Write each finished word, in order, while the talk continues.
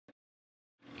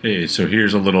Okay, so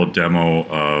here's a little demo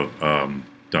of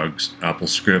Doug's Apple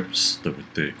scripts,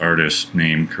 the artist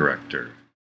name corrector.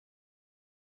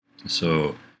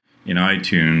 So in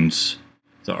iTunes,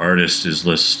 the artist is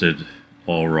listed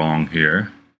all wrong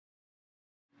here,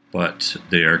 but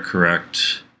they are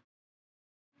correct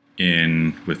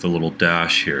with a little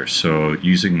dash here. So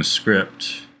using the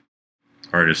script,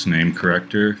 artist name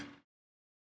corrector,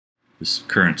 this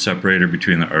current separator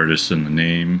between the artist and the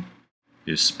name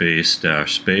is space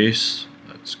dash space.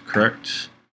 That's correct.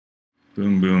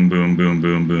 Boom, boom, boom, boom,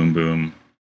 boom, boom, boom.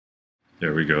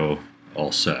 There we go,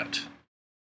 all set.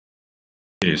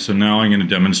 Okay, so now I'm going to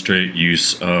demonstrate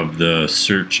use of the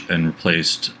search and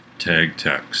replaced tag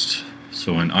text.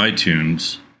 So in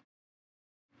iTunes,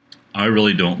 I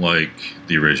really don't like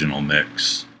the original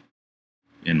mix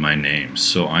in my names.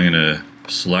 So I'm going to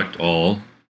select all,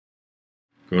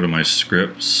 go to my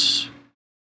scripts,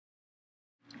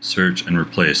 search and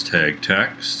replace tag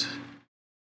text,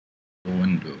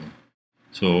 window.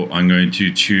 So I'm going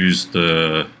to choose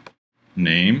the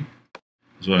name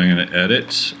is what I'm going to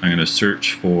edit. I'm going to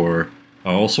search for,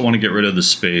 I also want to get rid of the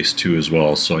space too as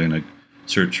well. So I'm going to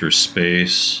search for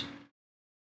space,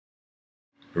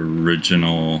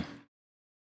 original,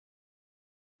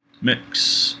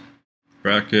 mix,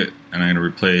 bracket, and I'm going to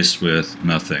replace with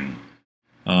nothing.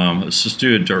 Let's just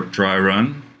do a dry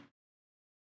run.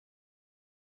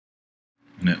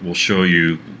 And it will show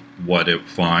you what it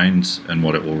finds and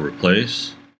what it will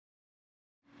replace.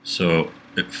 So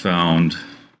it found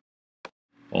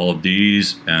all of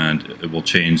these and it will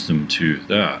change them to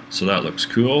that. So that looks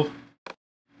cool.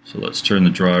 So let's turn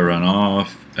the dry run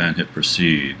off and hit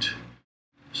proceed.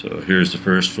 So here's the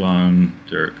first one.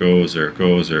 There it goes, there it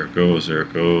goes, there it goes, there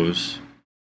it goes.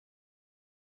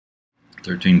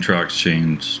 13 tracks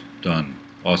changed, done.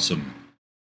 Awesome.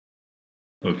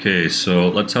 Okay, so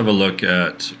let's have a look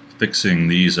at fixing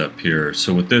these up here.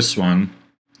 So with this one,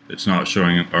 it's not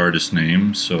showing an artist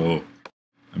name, so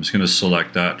I'm just going to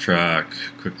select that track,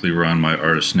 quickly run my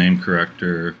artist name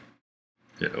corrector,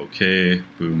 hit OK,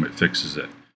 boom, it fixes it.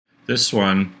 This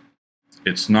one,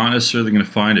 it's not necessarily going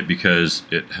to find it because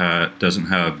it doesn't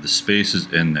have the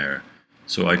spaces in there.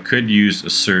 So I could use a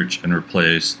search and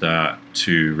replace that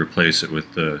to replace it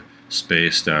with the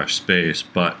space dash space,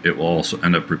 but it will also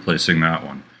end up replacing that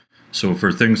one. So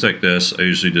for things like this, I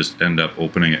usually just end up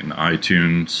opening it in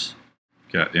iTunes,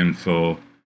 get info,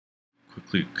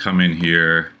 quickly come in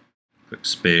here, click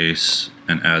space,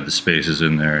 and add the spaces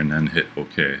in there, and then hit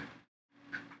OK.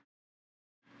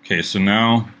 Okay, so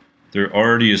now there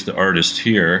already is the artist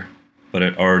here, but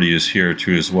it already is here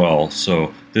too as well.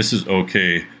 So this is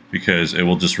okay because it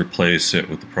will just replace it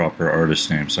with the proper artist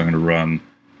name. So I'm going to run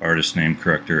artist name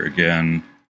corrector again,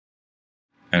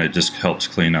 and it just helps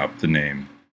clean up the name.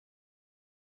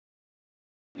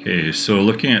 Okay, so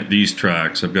looking at these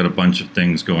tracks, I've got a bunch of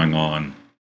things going on.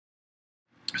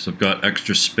 So I've got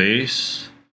extra space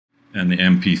and the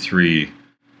MP3.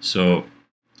 So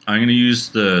I'm going to use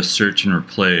the search and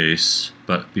replace,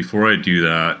 but before I do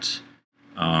that,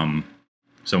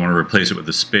 so I want to replace it with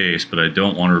the space, but I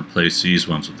don't want to replace these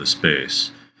ones with the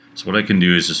space. So what I can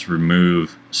do is just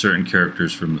remove certain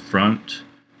characters from the front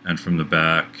and from the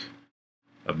back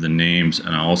of the names,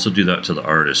 and I'll also do that to the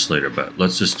artists later, but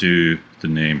let's just do the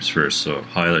names first. So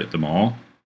highlight them all.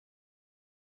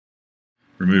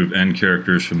 Remove end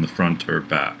characters from the front or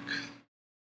back.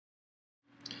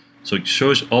 So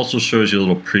it also shows you a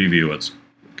little preview what's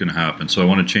going to happen. So I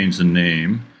want to change the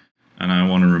name, and I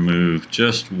want to remove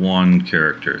just one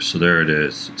character. So there it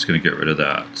is. It's going to get rid of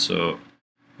that. So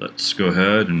let's go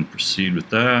ahead and proceed with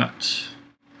that.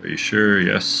 Are you sure?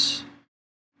 Yes.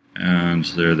 And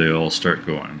there they all start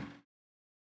going.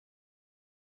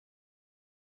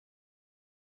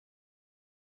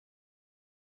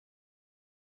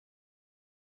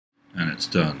 And it's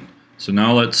done. So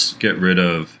now let's get rid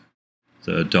of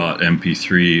the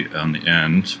 .mp3 on the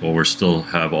end while we still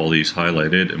have all these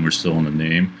highlighted and we're still in the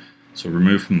name. So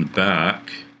remove from the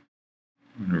back.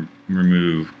 I'm going to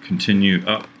remove continue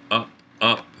up, up,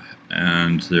 up,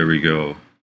 and there we go.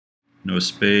 No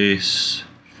space,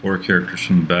 4 characters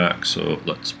from the back, so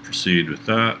let's proceed with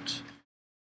that.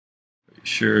 Are you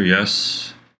sure?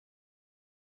 Yes.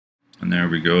 And there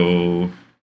we go.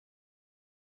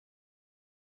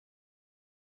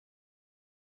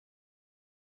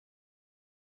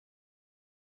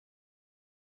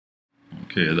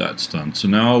 Okay, that's done. So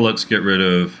now let's get rid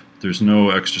of, there's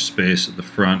no extra space at the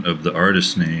front of the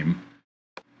artist name,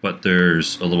 but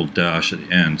there's a little dash at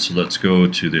the end. So let's go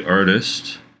to the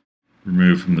artist,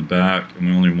 remove from the back, and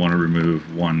we only want to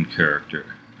remove one character,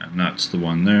 and that's the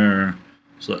one there.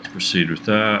 So let's proceed with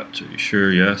that. Are you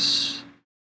sure? Yes.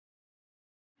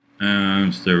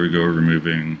 And there we go,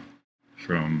 removing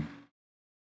from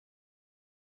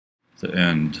the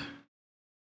end.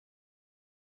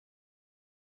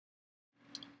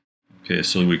 Okay,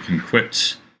 so we can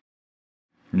quit,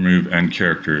 remove end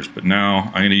characters, but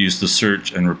now I'm going to use the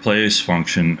search and replace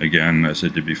function again as I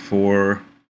did before.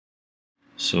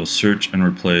 So search and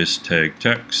replace tag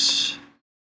text.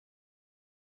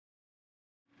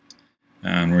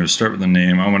 And we're going to start with the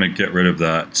name. I want to get rid of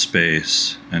that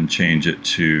space and change it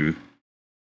to,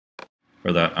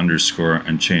 or that underscore,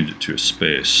 and change it to a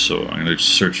space. So I'm going to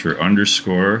search for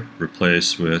underscore,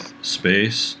 replace with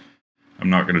space.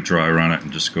 I'm not going to dry run it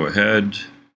and just go ahead.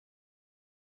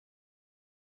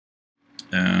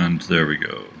 And there we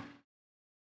go.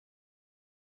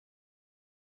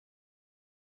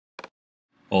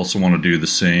 Also want to do the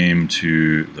same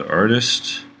to the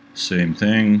artist. Same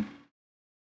thing.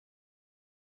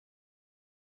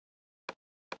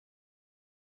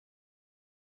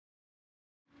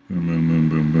 Boom, boom, boom,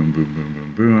 boom, boom, boom, boom,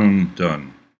 boom, boom.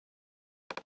 Done.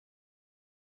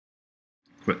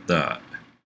 Quit that.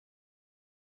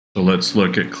 So let's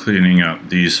look at cleaning up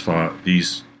these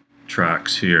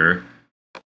tracks here.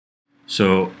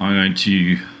 So I'm going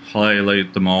to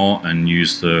highlight them all and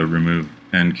use the remove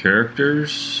end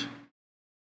characters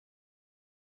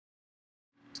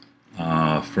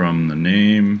from the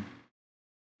name,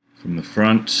 from the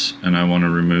front, and I want to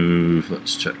remove,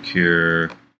 let's check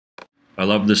here. I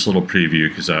love this little preview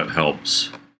because that helps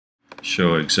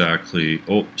show exactly,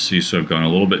 oh, see, so I've gone a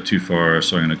little bit too far,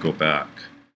 so I'm going to go back.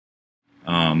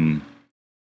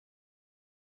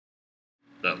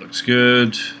 That looks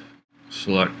good.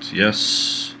 Select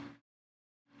yes.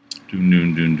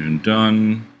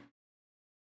 Done.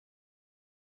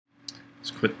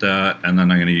 Let's quit that, and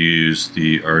then I'm going to use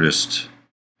the artist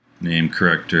name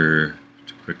corrector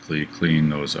to quickly clean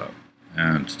those up,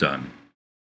 and done.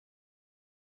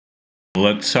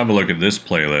 Let's have a look at this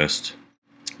playlist.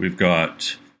 We've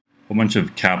got a whole bunch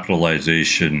of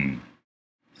capitalization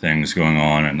things going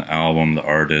on in the album, the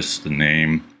artist, the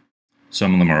name.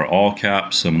 Some of them are all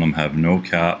caps, some of them have no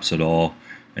caps at all.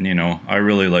 And you know, I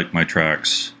really like my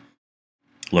tracks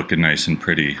looking nice and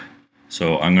pretty.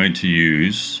 So I'm going to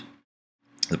use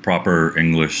the proper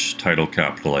English title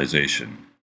capitalization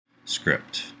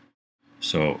script.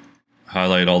 So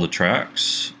highlight all the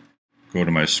tracks, go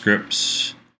to my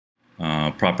scripts,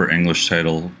 proper English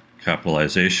title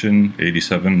capitalization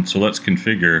 87. So let's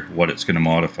configure what it's going to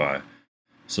modify.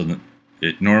 So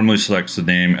it normally selects the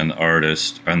name and the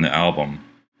artist and the album,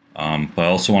 but I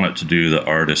also want it to do the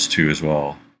artist too as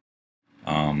well.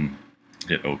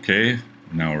 Hit OK.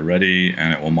 Now we're ready,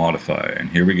 and it will modify. And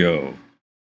here we go.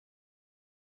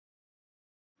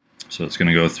 So it's going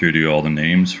to go through to all the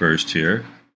names first here.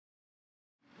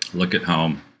 Look at how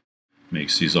it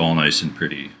makes these all nice and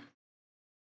pretty.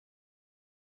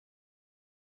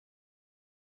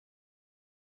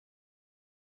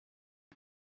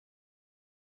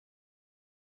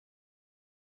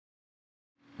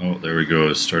 Oh, there we go.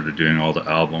 It started doing all the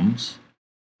albums.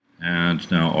 And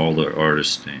now all the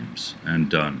artist names. And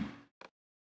done.